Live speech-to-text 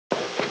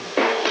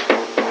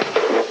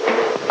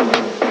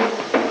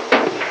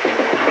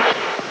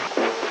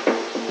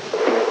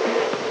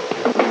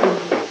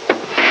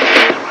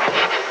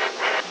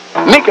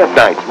at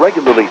Night's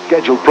regularly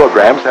scheduled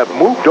programs have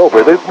moved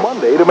over this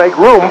Monday to make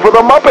room for the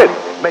Muppets.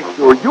 Make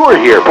sure you're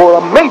here for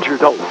a major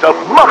dose of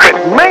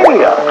Muppet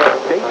Mania.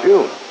 Stay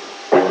tuned.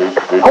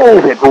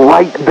 Hold it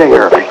right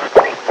there.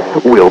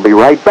 We'll be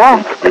right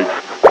back.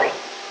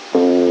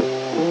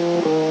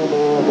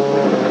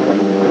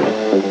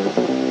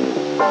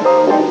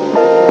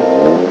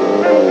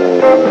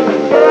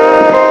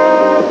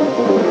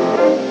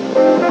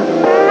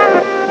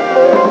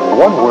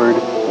 One word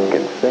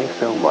can say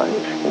so much.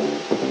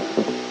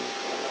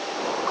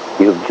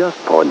 You've just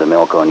poured the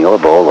milk on your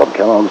bowl of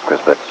Kellogg's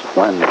Crispix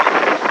when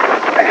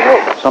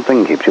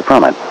something keeps you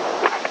from it.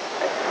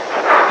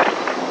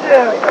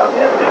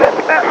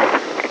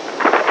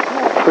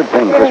 Good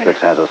thing Crispix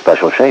has a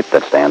special shape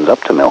that stands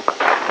up to milk.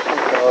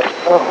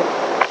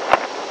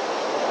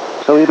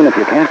 So even if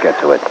you can't get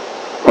to it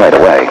right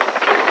away,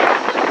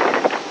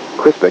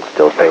 Crispix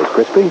still stays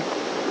crispy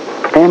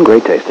and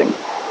great tasting.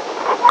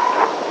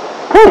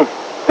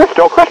 They're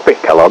still crispy.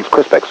 Kellogg's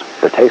Crispix,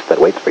 the taste that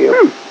waits for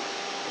you.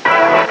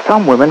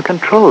 Some women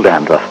control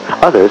dandruff.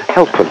 Others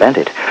help prevent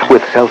it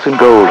with Selsun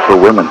Gold for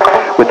women,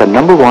 with the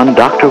 #1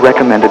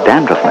 doctor-recommended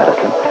dandruff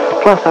medicine,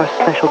 plus our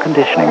special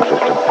conditioning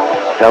system.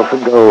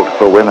 Selsun Gold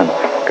for women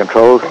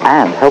controls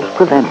and helps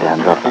prevent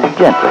dandruff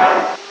gently.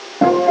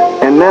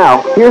 And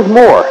now, here's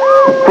more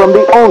from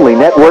the only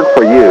network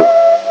for you.